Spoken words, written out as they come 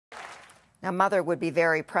Now, Mother would be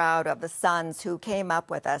very proud of the sons who came up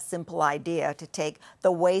with a simple idea to take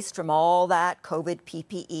the waste from all that COVID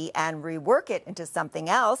PPE and rework it into something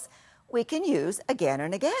else we can use again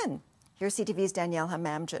and again. Here's CTV's Danielle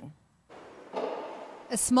Hamamjan.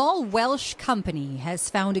 A small Welsh company has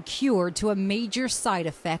found a cure to a major side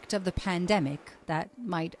effect of the pandemic that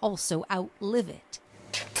might also outlive it.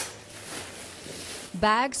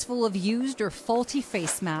 Bags full of used or faulty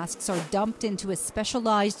face masks are dumped into a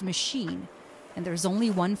specialized machine, and there's only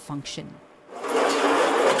one function.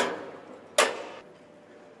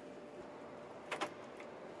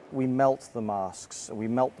 We melt the masks, we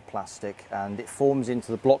melt the plastic, and it forms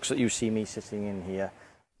into the blocks that you see me sitting in here.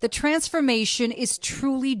 The transformation is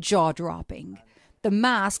truly jaw-dropping. The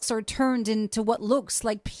masks are turned into what looks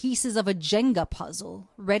like pieces of a Jenga puzzle,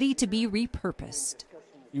 ready to be repurposed.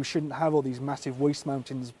 You shouldn't have all these massive waste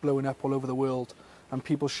mountains blowing up all over the world and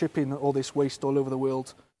people shipping all this waste all over the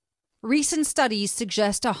world. Recent studies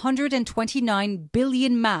suggest 129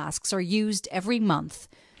 billion masks are used every month.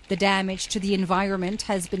 The damage to the environment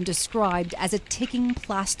has been described as a ticking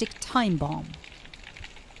plastic time bomb.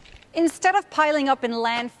 Instead of piling up in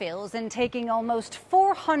landfills and taking almost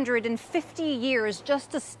 450 years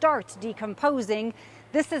just to start decomposing,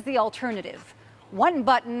 this is the alternative. One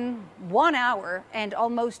button, 1 hour, and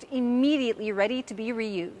almost immediately ready to be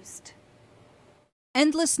reused.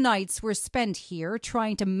 Endless nights were spent here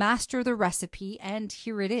trying to master the recipe, and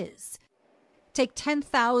here it is. Take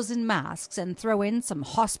 10,000 masks and throw in some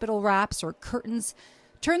hospital wraps or curtains,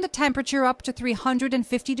 turn the temperature up to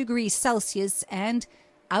 350 degrees Celsius, and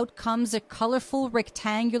out comes a colorful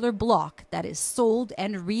rectangular block that is sold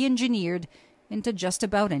and re-engineered into just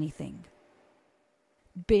about anything.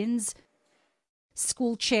 Bins,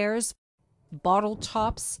 school chairs, bottle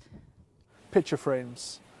tops, Picture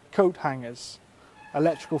frames, coat hangers,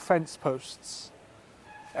 electrical fence posts,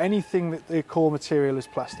 anything that the core material is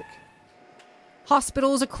plastic.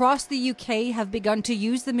 Hospitals across the UK have begun to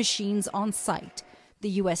use the machines on site. The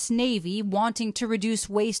US Navy, wanting to reduce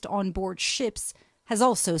waste on board ships, has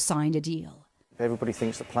also signed a deal. Everybody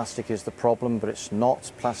thinks that plastic is the problem, but it's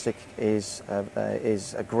not. Plastic is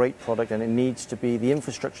a great product, and it needs to be, the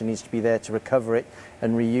infrastructure needs to be there to recover it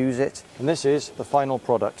and reuse it. And this is the final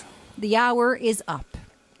product. The hour is up.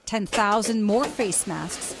 10,000 more face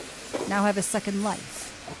masks now have a second life.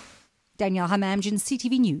 Danielle Hamamjan,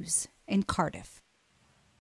 CTV News in Cardiff.